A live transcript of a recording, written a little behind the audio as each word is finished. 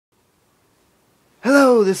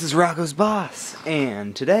Hello, this is Rocco's Boss,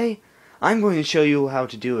 and today I'm going to show you how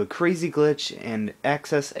to do a crazy glitch and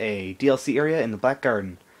access a DLC area in the Black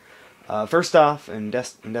Garden. First off, in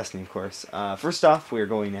Destiny of course, first off we're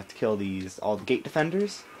going to have to kill all the gate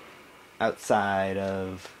defenders outside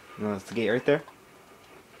of, that's the gate right there.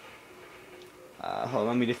 Hold on,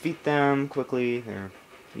 let me defeat them quickly. They're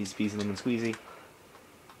easy peasy lemon squeezy.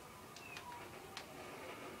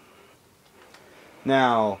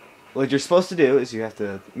 Now, what you're supposed to do is you have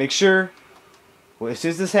to make sure, well, as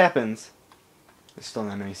soon as this happens, there's still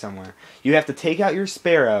an enemy somewhere. You have to take out your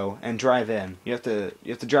sparrow and drive in. You have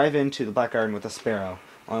to drive into the Black Garden with a sparrow.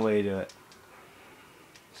 Only way to do it.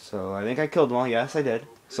 So I think I killed them all. Yes, I did.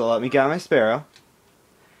 So let me get my sparrow,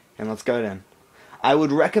 and let's go in. I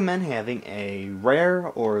would recommend having a rare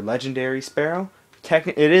or legendary sparrow.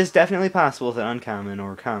 It is definitely possible with an uncommon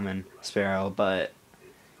or common sparrow, but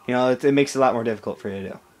you know it makes it a lot more difficult for you to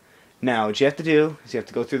do. Now, what you have to do is you have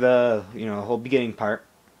to go through the whole beginning part,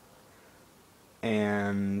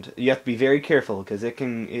 and you have to be very careful because this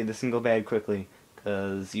can go bad quickly.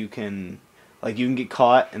 Because you can get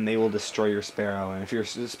caught and they will destroy your sparrow, and if your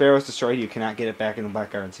sparrow is destroyed, you cannot get it back in the Black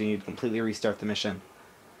Garden. So you need to completely restart the mission,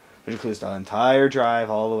 which includes the entire drive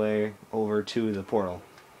all the way over to the portal.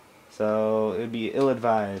 So it would be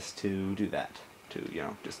ill-advised to do that,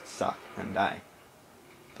 to just suck and die.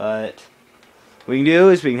 But what we can do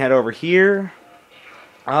is we can head over here.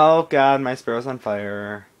 Oh god, my sparrow's on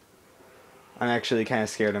fire. I'm actually kind of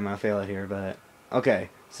scared I'm going to fail it here, but okay.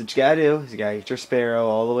 So what you gotta do is you gotta get your sparrow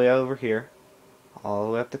all the way over here. All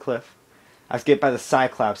the way up the cliff. I have to get by the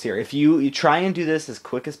Cyclops here. If you try and do this as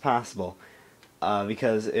quick as possible,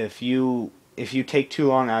 because if you take too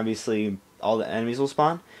long, obviously all the enemies will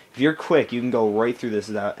spawn. If you're quick, you can go right through this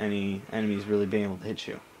without any enemies really being able to hit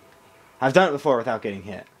you. I've done it before without getting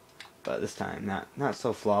hit, but this time not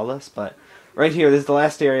so flawless. But right here, this is the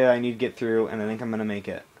last area I need to get through, and I think I'm gonna make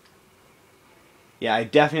it. Yeah, I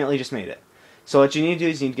definitely just made it. So what you need to do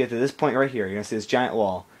is you need to get to this point right here. You're gonna see this giant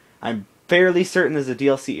wall. I'm fairly certain this is a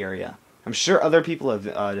DLC area. I'm sure other people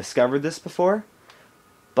have discovered this before,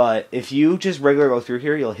 but if you just regularly go through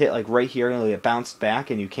here, you'll hit like right here and you'll get bounced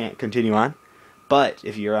back and you can't continue on. But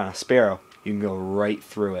if you're on a sparrow, you can go right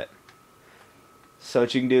through it. So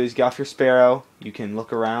what you can do is get off your sparrow. You can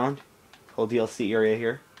look around. Whole DLC area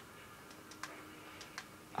here.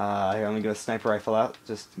 Here, I'm gonna get a sniper rifle out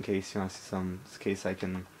just in case you want to see in case I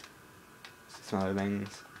can see some other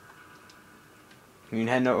things. You can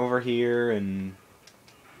head over here and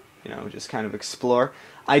just kind of explore.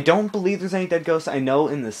 I don't believe there's any dead ghosts. I know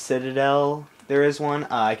in the Citadel there is one.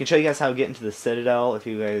 I can show you guys how to get into the Citadel if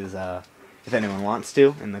you guys, if anyone wants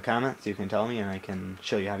to, in the comments. You can tell me and I can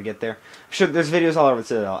show you how to get there. I'm sure there's videos all over the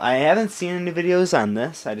Citadel. I haven't seen any videos on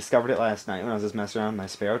this. I discovered it last night when I was just messing around with my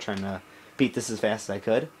sparrow trying to beat this as fast as I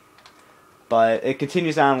could. But it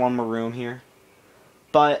continues on one more room here.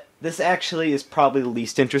 But this actually is probably the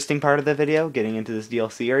least interesting part of the video, getting into this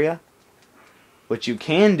DLC area. What you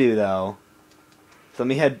can do though, so let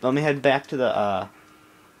me head back to the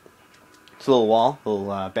little wall,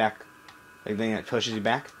 little back thing that pushes you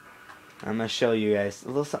back. I'm gonna show you guys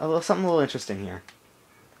something a little interesting here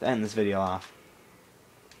to end this video off.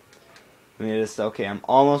 Okay, I'm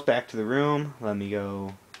almost back to the room. Let me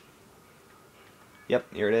go.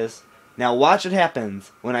 Yep, here it is. Now watch what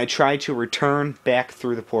happens when I try to return back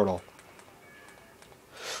through the portal.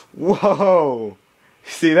 Whoa!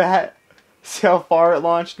 See that? See how far it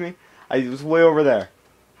launched me? I was way over there.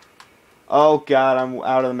 Oh god, I'm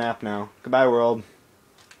out of the map now. Goodbye, world.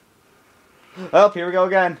 Oh, here we go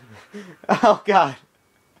again. Oh god.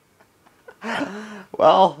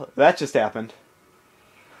 Well, that just happened.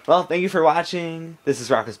 Well, thank you for watching. This is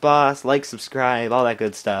Rocco's Boss. Like, subscribe, all that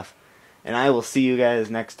good stuff. And I will see you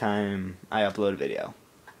guys next time I upload a video.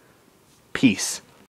 Peace.